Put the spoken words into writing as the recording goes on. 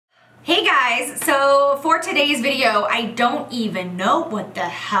Hey guys, so for today's video, I don't even know what the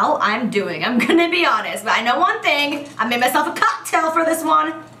hell I'm doing. I'm gonna be honest, but I know one thing. I made myself a cocktail for this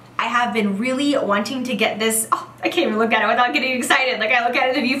one. I have been really wanting to get this. Oh, I can't even look at it without getting excited. Like I look at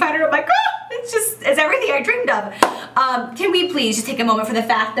it in the viewfinder and I'm like, oh, it's everything I dreamed of. Can we please just take a moment for the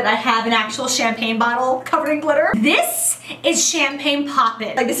fact that I have an actual champagne bottle covered in glitter? This is champagne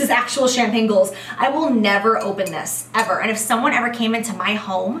poppin'. Like this is actual champagne goals. I will never open this, ever. And if someone ever came into my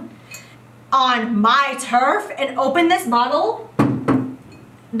home on my turf and opened this bottle,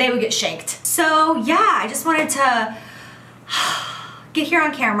 they would get shanked. So yeah, I just wanted to get here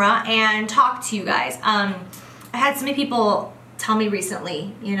on camera and talk to you guys. I had so many people tell me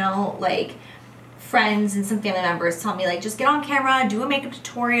recently, you know, like friends and some family members tell me like, just get on camera, do a makeup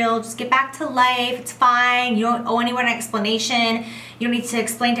tutorial, just get back to life, it's fine, you don't owe anyone an explanation, you don't need to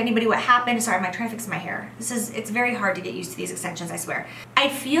explain to anybody what happened. Sorry, I'm trying to fix my hair. It's very hard to get used to these extensions, I swear. I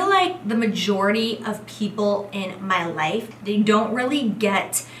feel like the majority of people in my life, they don't really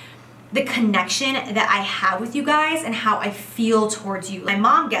get the connection that I have with you guys and how I feel towards you. My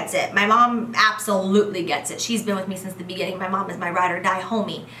mom gets it. My mom absolutely gets it. She's been with me since the beginning. My mom is my ride or die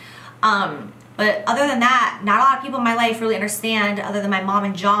homie. But other than that, not a lot of people in my life really understand, other than my mom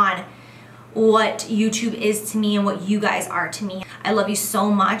and John, what YouTube is to me and what you guys are to me. I love you so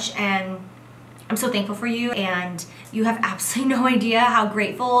much and I'm so thankful for you, and you have absolutely no idea how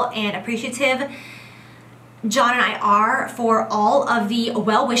grateful and appreciative John and I are for all of the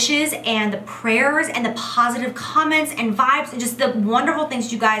well wishes and the prayers and the positive comments and vibes and just the wonderful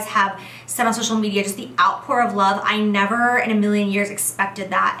things you guys have said on social media, just the outpour of love. I never in a million years expected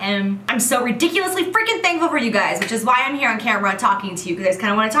that, and I'm so ridiculously freaking thankful for you guys, which is why I'm here on camera talking to you, because I just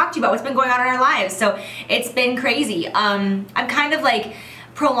kind of want to talk to you about what's been going on in our lives. So it's been crazy. I'm kind of like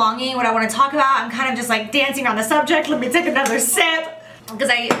prolonging what I want to talk about. I'm kind of just like dancing around the subject. Let me take another sip, because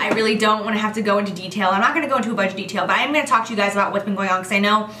I really don't want to have to go into detail. I'm not going to go into a bunch of detail, but I am going to talk to you guys about what's been going on, because I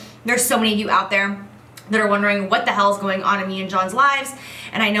know there's so many of you out there that are wondering what the hell is going on in me and John's lives,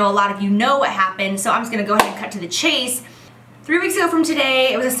 and I know a lot of you know what happened, so I'm just going to go ahead and cut to the chase. 3 weeks ago from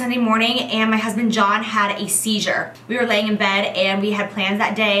today, it was a Sunday morning, and my husband John had a seizure. We were laying in bed, and we had plans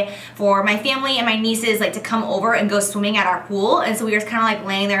that day for my family and my nieces like to come over and go swimming at our pool, and so we were just kind of like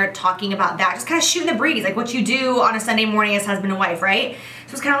laying there talking about that, just kind of shooting the breeze, like what you do on a Sunday morning as husband and wife, right? So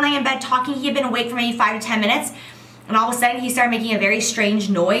I was kind of laying in bed talking. He had been awake for maybe 5 to 10 minutes. And all of a sudden he started making a very strange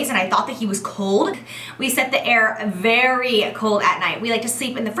noise, and I thought that he was cold. We set the air very cold at night. We like to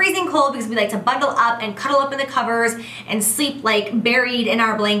sleep in the freezing cold because we like to bundle up and cuddle up in the covers and sleep like buried in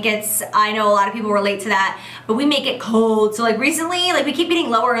our blankets. I know a lot of people relate to that, but we make it cold. So like recently, like we keep getting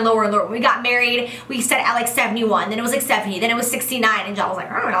lower and lower and lower. When we got married, we set it at like 71, then it was like 70, then it was 69, and John was like,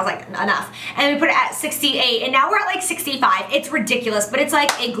 oh, and I was like, enough. And then we put it at 68, and now we're at like 65. It's ridiculous, but it's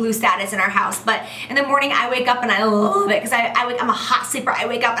like igloo status in our house. But in the morning I wake up and I love it, because I'm a hot sleeper. I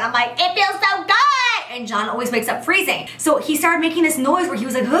wake up and I'm like, it feels so good! And John always wakes up freezing. So he started making this noise where he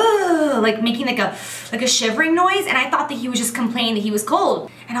was like, ugh, like making like a shivering noise, and I thought that he was just complaining that he was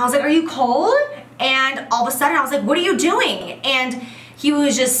cold. And I was like, are you cold? And all of a sudden I was like, what are you doing? And he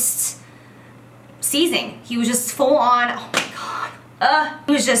was just seizing. He was just full on, oh my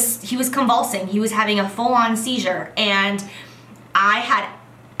God. He was convulsing. He was having a full-on seizure, and I had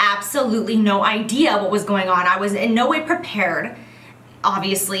absolutely no idea what was going on. I was in no way prepared,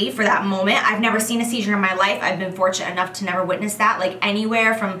 obviously, for that moment. I've never seen a seizure in my life. I've been fortunate enough to never witness that, like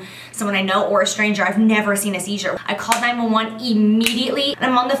anywhere from someone I know or a stranger. I've never seen a seizure. I called 911 immediately, and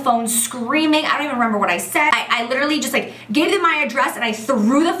I'm on the phone screaming. I don't even remember what I said. I literally just like gave them my address, and I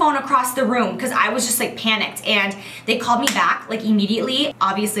threw the phone across the room because I was just like panicked, and they called me back like immediately.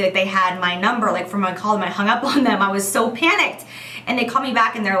 Obviously, like they had my number like from my call, and I hung up on them. I was so panicked. And they call me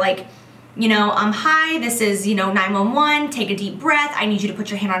back and they're like, you know, hi, this is, you know, 911, take a deep breath. I need you to put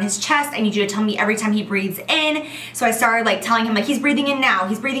your hand on his chest. I need you to tell me every time he breathes in. So I started like telling him like, he's breathing in now,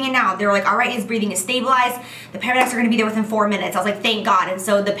 he's breathing in now. They were like, all right, his breathing is stabilized. The paramedics are gonna be there within 4 minutes. I was like, thank God. And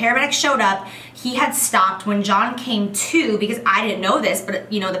so the paramedics showed up. He had stopped when John came to, because I didn't know this,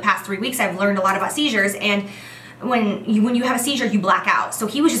 but you know, the past 3 weeks I've learned a lot about seizures, and when you have a seizure, you black out. So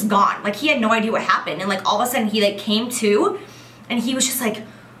he was just gone. Like he had no idea what happened. And like all of a sudden he like came to, and he was just like,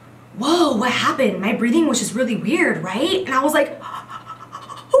 whoa, what happened? My breathing was just really weird, right? And I was like,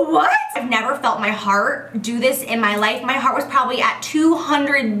 what? I've never felt my heart do this in my life. My heart was probably at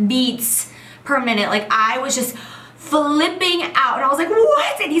 200 beats per minute. Like I was just flipping out, and I was like,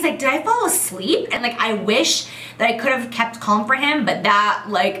 what? And he's like, did I fall asleep? And like, I wish that I could have kept calm for him, but that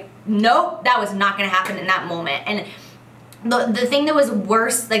like, nope, that was not gonna happen in that moment. And the thing that was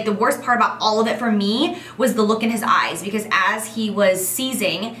worse, like the worst part about all of it for me, was the look in his eyes, because as he was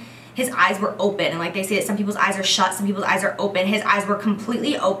seizing, his eyes were open, and like they say that some people's eyes are shut, some people's eyes are open. His eyes were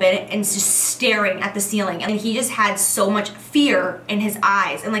completely open and just staring at the ceiling, and he just had so much fear in his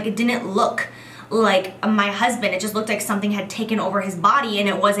eyes, and like it didn't look like my husband. It just looked like something had taken over his body and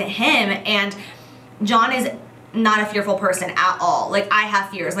it wasn't him. And John is not a fearful person at all. Like, I have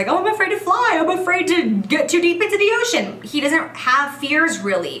fears, like, oh, I'm afraid to fly, I'm afraid to get too deep into the ocean. He doesn't have fears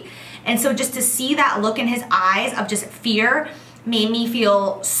really. And so just to see that look in his eyes of just fear made me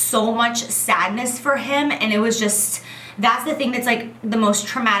feel so much sadness for him. And it was just, that's the thing that's like the most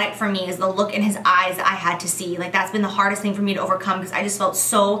traumatic for me, is the look in his eyes that I had to see. Like, that's been the hardest thing for me to overcome, because I just felt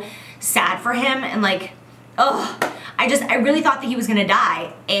so sad for him, and like, oh, I really thought that he was gonna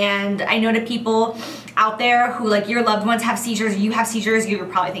die. And I know to people out there who, like, your loved ones have seizures, you have seizures, you're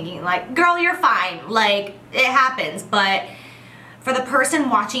probably thinking like, girl, you're fine, like, it happens. But for the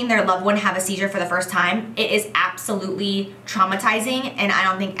person watching their loved one have a seizure for the first time, it is absolutely traumatizing, and I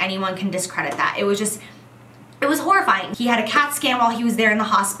don't think anyone can discredit that. It was just, it was horrifying. He had a CAT scan while he was there in the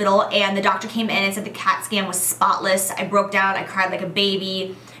hospital, and the doctor came in and said the CAT scan was spotless. I broke down, I cried like a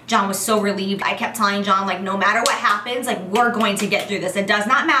baby. John was so relieved. I kept telling John, like, no matter what happens, like, we're going to get through this. It does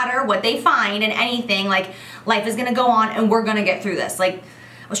not matter what they find and anything, like, life is gonna go on and we're gonna get through this. Like,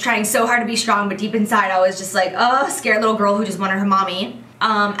 I was trying so hard to be strong, but deep inside I was just like, oh, scared little girl who just wanted her mommy.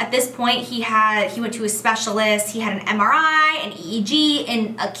 At this point, he went to a specialist. He had an MRI, an EEG,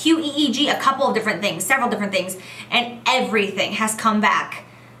 an acute EEG, a couple of different things, several different things, and everything has come back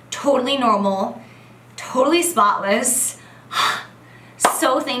totally normal, totally spotless.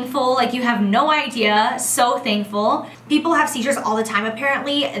 So thankful, like, you have no idea, so thankful. People have seizures all the time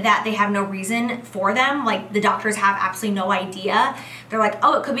apparently that they have no reason for them. Like, the doctors have absolutely no idea. They're like,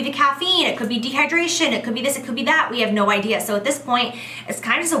 oh, it could be the caffeine, it could be dehydration, it could be this, it could be that. We have no idea. So at this point, it's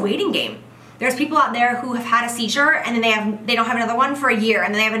kind of just a waiting game. There's people out there who have had a seizure and then they don't have another one for a year,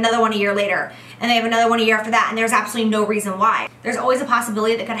 and then they have another one a year later, and they have another one a year after that, and there's absolutely no reason why. There's always a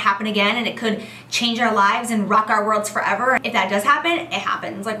possibility that could happen again, and it could change our lives and rock our worlds forever. If that does happen, it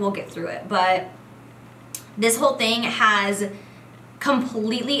happens. Like, we'll get through it. But this whole thing has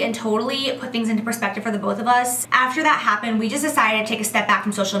completely and totally put things into perspective for the both of us. After that happened, we just decided to take a step back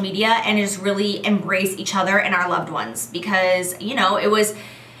from social media and just really embrace each other and our loved ones, because, you know, it was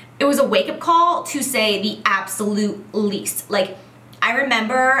a wake-up call, to say the absolute least. Like, I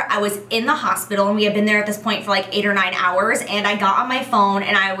remember I was in the hospital, and we had been there at this point for like 8 or 9 hours, and I got on my phone,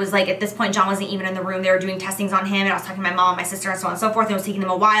 and I was like, at this point John wasn't even in the room. They were doing testings on him, and I was talking to my mom, my sister, and so on and so forth. It was taking them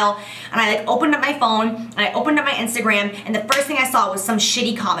a while, and I like opened up my phone, and I opened up my Instagram, and the first thing I saw was some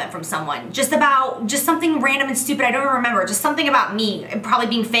shitty comment from someone, just something random and stupid. I don't even remember, just something about me, probably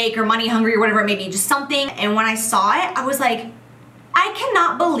being fake or money hungry or whatever it may be, just something. And when I saw it, I was like, I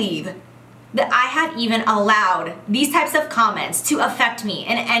cannot believe that I have even allowed these types of comments to affect me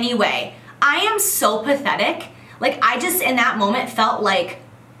in any way. I am so pathetic. Like, I just in that moment felt like,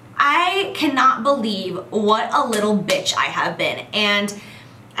 I cannot believe what a little bitch I have been. And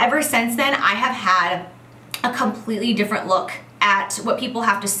ever since then, I have had a completely different look at what people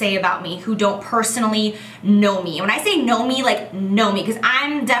have to say about me who don't personally know me. When I say know me, like, know me, because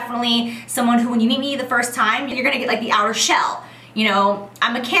I'm definitely someone who, when you meet me the first time, you're gonna get like the outer shell. You know,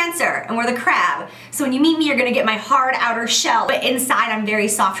 I'm a Cancer and we're the crab. So when you meet me, you're gonna get my hard outer shell, but inside I'm very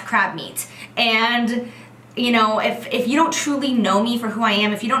soft crab meat. And, you know, if you don't truly know me for who I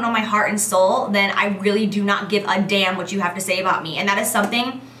am, if you don't know my heart and soul, then I really do not give a damn what you have to say about me. And that is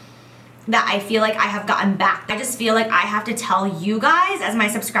something that I feel like I have gotten back. I just feel like I have to tell you guys, as my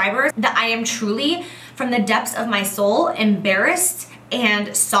subscribers, that I am truly, from the depths of my soul, embarrassed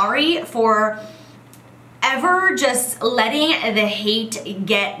and sorry for ever just letting the hate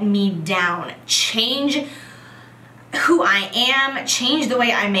get me down. Change who I am, change the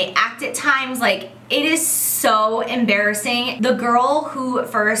way I may act at times. Like, it is so embarrassing. The girl who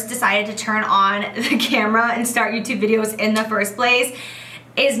first decided to turn on the camera and start YouTube videos in the first place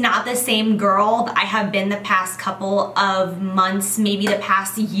is not the same girl that I have been the past couple of months, maybe the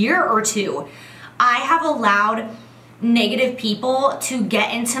past year or two. I have allowed negative people to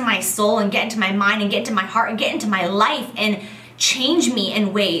get into my soul and get into my mind and get into my heart and get into my life and change me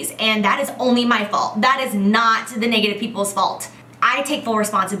in ways, and that is only my fault. That is not the negative people's fault. I take full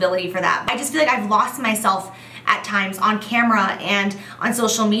responsibility for that. I just feel like I've lost myself at times on camera and on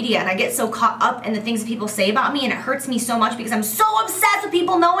social media, and I get so caught up in the things that people say about me, and it hurts me so much because I'm so obsessed with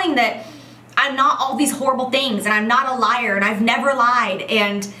people knowing that I'm not all these horrible things, and I'm not a liar, and I've never lied,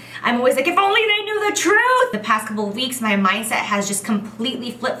 and I'm always like, if only they knew the truth. The past couple of weeks, my mindset has just completely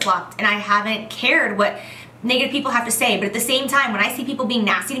flip-flopped, and I haven't cared what negative people have to say. But at the same time, when I see people being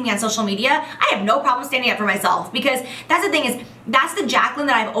nasty to me on social media, I have no problem standing up for myself, because that's the thing is, That's the Jaclyn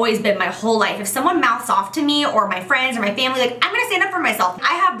that I've always been my whole life. If someone mouths off to me or my friends or my family, like, I'm gonna stand up for myself.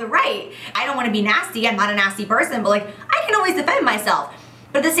 I have the right. I don't wanna be nasty. I'm not a nasty person, but like, I can always defend myself.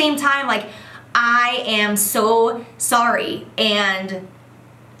 But at the same time, like, I am so sorry and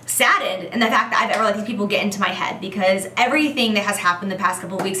saddened in the fact that I've ever let these people get into my head, because everything that has happened the past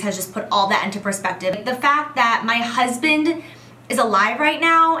couple of weeks has just put all that into perspective. The fact that my husband is alive right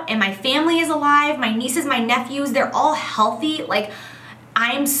now and my family is alive, my nieces, my nephews, they're all healthy. Like,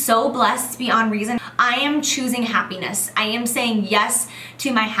 I am so blessed beyond reason. I am choosing happiness. I am saying yes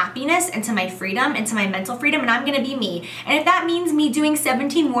to my happiness and to my freedom and to my mental freedom, and I'm gonna be me. And if that means me doing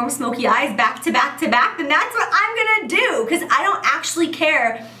 17 warm smoky eyes back to back to back, then that's what I'm gonna do, because I don't actually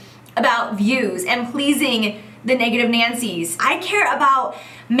care about views and pleasing the negative Nancys. I care about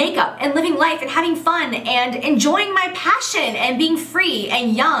makeup and living life and having fun and enjoying my passion and being free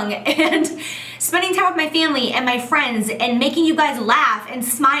and young and spending time with my family and my friends and making you guys laugh and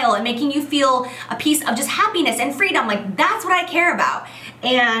smile and making you feel a piece of just happiness and freedom. Like, that's what I care about.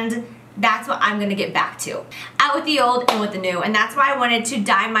 And that's what I'm gonna get back to. Out with the old and with the new. And that's why I wanted to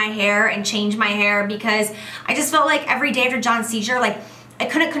dye my hair and change my hair, because I just felt like every day after John's seizure, like, I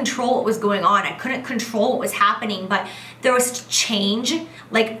couldn't control what was going on. I couldn't control what was happening, but there was such change.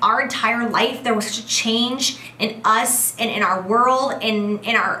 Like, our entire life, there was such a change in us and in our world and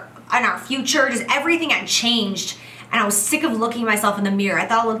in our future. Just everything had changed, and I was sick of looking at myself in the mirror. I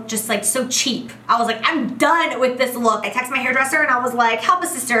thought I looked just like so cheap. I was like, I'm done with this look. I texted my hairdresser and I was like, help a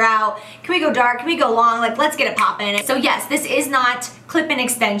sister out. Can we go dark? Can we go long? Like, let's get it poppin'. So yes, this is not clip-in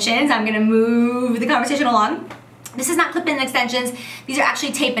extensions. I'm gonna move the conversation along. This is not clip-in extensions. These are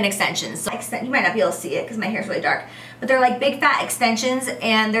actually tape-in extensions. So you might not be able to see it because my hair's really dark, but they're like big fat extensions,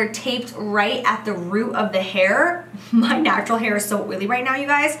 and they're taped right at the root of the hair. My natural hair is so oily right now, you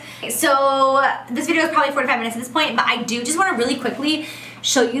guys. So this video is probably 45 minutes at this point, but I do just want to really quickly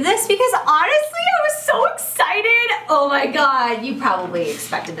show you this, because honestly, I was so excited. Oh my God, you probably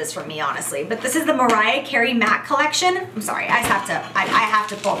expected this from me, honestly. But this is the Mariah Carey Matte collection. I'm sorry, I have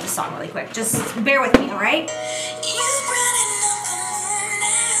to pull up this song really quick. Just bear with me, all right?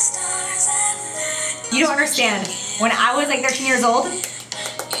 You don't understand. When I was like 13 years old,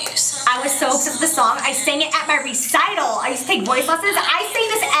 I was so obsessed with the song. I sang it at my recital. I used to take voice lessons. I sang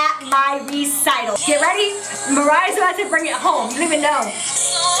this at my recital. Get ready. Mariah's about to bring it home. You don't even know.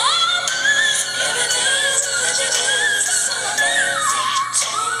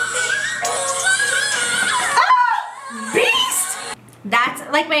 Ah! Beast! That's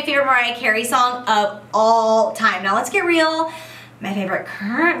like my favorite Mariah Carey song of all time. Now let's get real. My favorite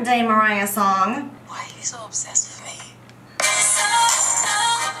current day Mariah song. Why are you so obsessed with me?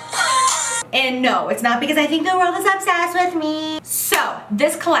 And no, it's not because I think the world is obsessed with me. So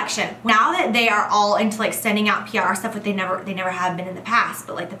this collection, now that they are all into like sending out PR stuff, what they never have been in the past,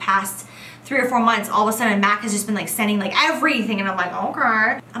 but like the past 3 or 4 months, all of a sudden Mac has just been like sending like everything, and I'm like,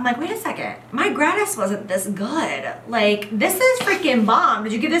 okay. I'm like, wait a second, my gratis wasn't this good. Like, this is freaking bomb.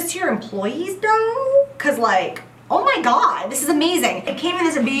 Did you give this to your employees though? Cause like, oh my God, this is amazing. It came in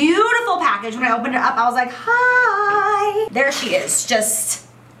this beautiful package. When I opened it up, I was like, hi. There she is, just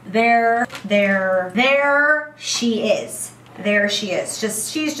there she is. There she is.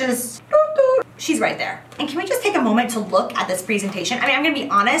 She's right there. And can we just take a moment to look at this presentation? I mean, I'm gonna be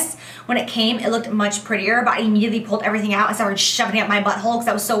honest, when it came, it looked much prettier, but I immediately pulled everything out and started shoving it up my butthole because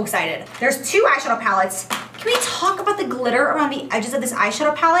I was so excited. There's 2 eyeshadow palettes. Can we talk about the glitter around the edges of this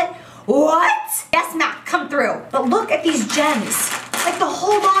eyeshadow palette? What? Yes, Mac, come through. But look at these gems. Like, the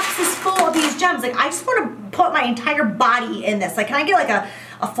whole box is full of these gems. Like, I just want to put my entire body in this. Like, can I get like a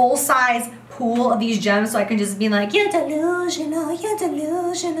full-size pool of these gems so I can just be like, you're delusional, you're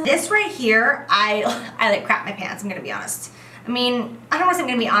delusional. This right here, I like crap my pants, I'm gonna be honest. I mean, I don't want to say I'm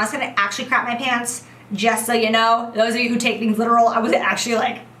gonna be honest, I'm gonna actually crap my pants, just so you know. Those of you who take things literal, I wasn't actually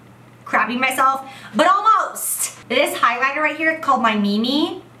like crapping myself, but almost. This highlighter right here is called my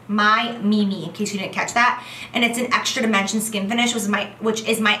Mimi, in case you didn't catch that. And it's an extra dimension skin finish, which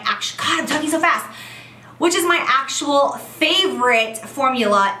is my actual, God, I'm talking so fast. Which is my actual favorite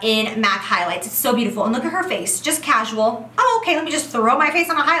formula in MAC highlights. It's so beautiful. And look at her face, just casual. Oh, okay, let me just throw my face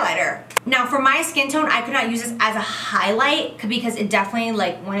on a highlighter. Now for my skin tone, I could not use this as a highlight because it definitely,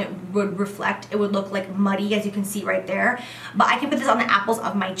 like, when it would reflect, it would look like muddy, as you can see right there. But I can put this on the apples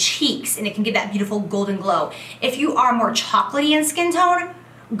of my cheeks and it can give that beautiful golden glow. If you are more chocolatey in skin tone,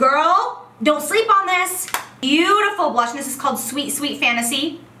 girl, don't sleep on this. Beautiful blush, and this is called Sweet Sweet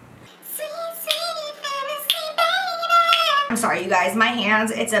Fantasy. I'm sorry, you guys, my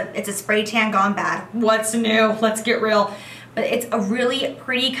hands, it's a spray tan gone bad. What's new? Let's get real. But it's a really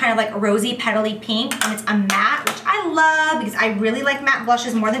pretty kind of like rosy petally pink, and it's a matte, which I I love because I really like matte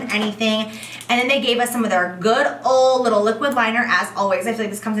blushes more than anything. And then they gave us some of their good old little liquid liner as always. I feel like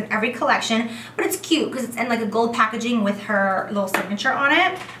this comes in every collection, but it's cute because it's in like a gold packaging with her little signature on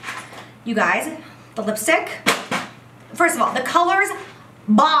it. You guys, the lipstick. First of all, the colors,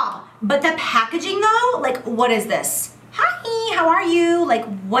 bomb. But the packaging though, like what is this? Hi, how are you? Like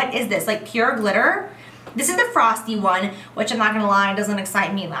what is this? Like pure glitter? This is the frosty one, which I'm not gonna lie, doesn't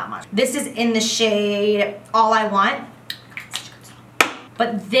excite me that much. This is in the shade All I Want.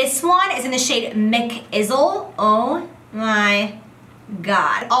 But this one is in the shade McIzzle. Oh my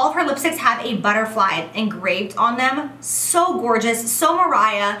God. All of her lipsticks have a butterfly engraved on them. So gorgeous, so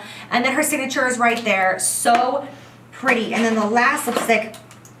Mariah. And then her signature is right there. So pretty. And then the last lipstick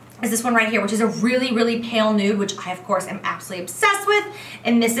is this one right here, which is a really, really pale nude, which I, of course, am absolutely obsessed with.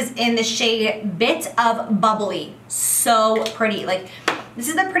 And this is in the shade Bit of Bubbly. So pretty. Like, this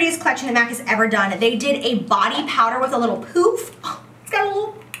is the prettiest collection that MAC has ever done. They did a body powder with a little poof. Oh, it's got a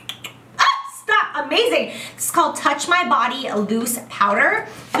little... Stop! Amazing! This is called Touch My Body Loose Powder.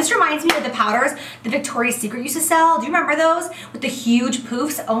 This reminds me of the powders the Victoria's Secret used to sell. Do you remember those? With the huge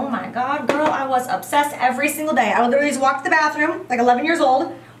poofs? Oh my God, girl, I was obsessed every single day. I would literally just walk to the bathroom, like 11 years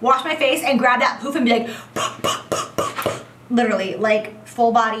old, wash my face and grab that poof and be like, literally, like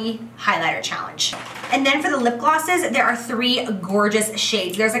full body highlighter challenge. And then for the lip glosses, there are 3 gorgeous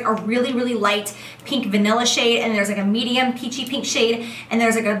shades. There's like a really, really light pink vanilla shade, and there's like a medium peachy pink shade, and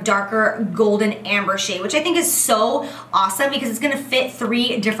there's like a darker golden amber shade, which I think is so awesome because it's gonna fit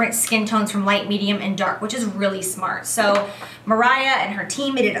 3 different skin tones from light, medium, and dark, which is really smart. So Mariah and her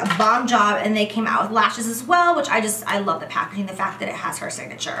team, they did a bomb job, and they came out with lashes as well, which I love the packaging, the fact that it has her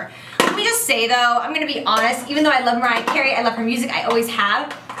signature. Let me just say though, I'm gonna be honest, even though I love Mariah Carey, I love her music, I always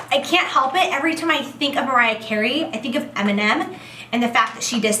have, I can't help it. Every time I think of Mariah Carey, I think of Eminem and the fact that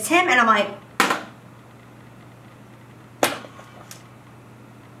she dissed him, and I'm like,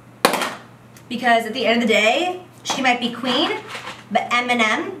 because at the end of the day, she might be queen, but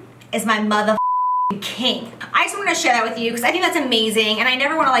Eminem is my motherfucking king. I just want to share that with you because I think that's amazing, and I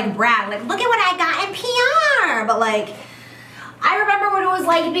never want to like brag, like look at what I got in PR, but like, I remember what it was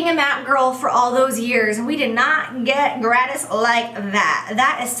like being a MAC girl for all those years, and we did not get gratis like that.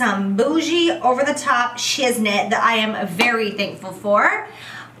 That is some bougie, over-the-top shiznit that I am very thankful for.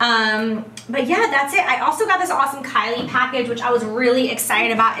 But yeah, that's it. I also got this awesome Kylie package, which I was really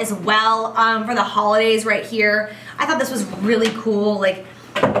excited about as well for the holidays right here. I thought this was really cool. Like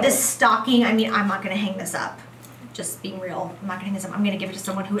this stocking, I mean, I'm not going to hang this up. Just being real, I'm not gonna hang this up. I'm gonna give it to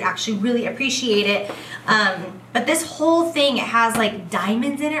someone who would actually really appreciate it. But this whole thing, it has like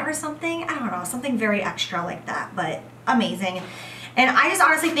diamonds in it or something. I don't know, something very extra like that, but amazing. And I just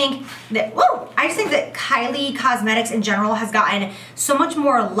honestly think that, whoa, I just think that Kylie Cosmetics in general has gotten so much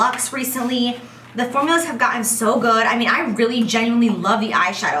more luxe recently. The formulas have gotten so good. I mean, I really genuinely love the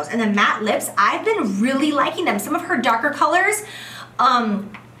eyeshadows, and the matte lips, I've been really liking them. Some of her darker colors,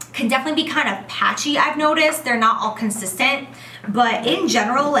 can definitely be kind of patchy, I've noticed. They're not all consistent, but in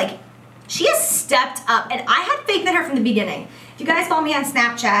general, like, she has stepped up, and I had faith in her from the beginning. If you guys follow me on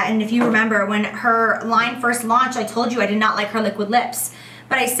Snapchat, and if you remember when her line first launched, I told you I did not like her liquid lips,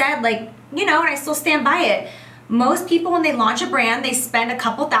 but I said, like, you know, and I still stand by it. Most people, when they launch a brand, they spend a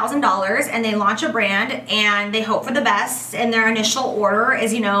couple $1,000s and they launch a brand and they hope for the best, and their initial order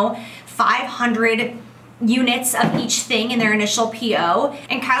is, you know, 500 units of each thing in their initial PO,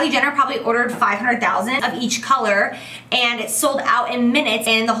 and Kylie Jenner probably ordered 500,000 of each color, and it sold out in minutes,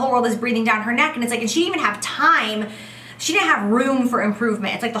 and the whole world is breathing down her neck, and it's like, and she didn't even have time, she didn't have room for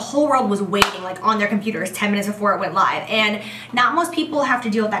improvement. It's like the whole world was waiting like on their computers 10 minutes before it went live, and not most people have to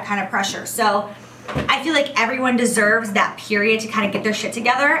deal with that kind of pressure. So I feel like everyone deserves that period to kind of get their shit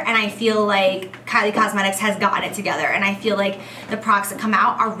together, and I feel like Kylie Cosmetics has gotten it together, and I feel like the products that come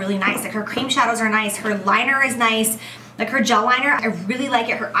out are really nice. Like her cream shadows are nice, her liner is nice, like her gel liner, I really like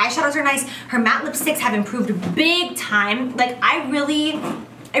it. Her eyeshadows are nice, her matte lipsticks have improved big time. Like I really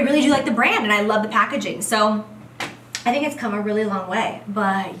do like the brand, and I love the packaging. So I think it's come a really long way,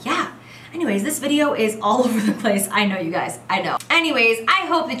 but yeah. Anyways, this video is all over the place. I know, you guys, I know. Anyways, I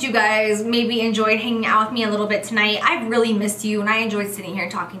hope that you guys maybe enjoyed hanging out with me a little bit tonight. I've really missed you, and I enjoyed sitting here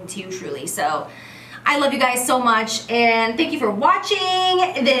and talking to you truly. So I love you guys so much, and thank you for watching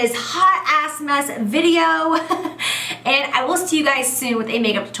this hot ass mess video. And I will see you guys soon with a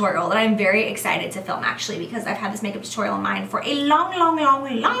makeup tutorial that I'm very excited to film, actually, because I've had this makeup tutorial in mind for a long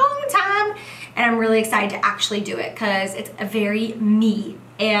time, and I'm really excited to actually do it because it's a very me.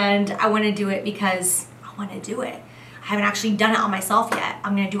 And I want to do it because I want to do it. I haven't actually done it on myself yet.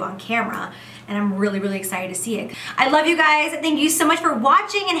 I'm going to do it on camera. and I'm really, really excited to see it. I love you guys. Thank you so much for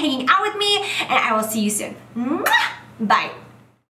watching and hanging out with me, and I will see you soon. Mwah! Bye.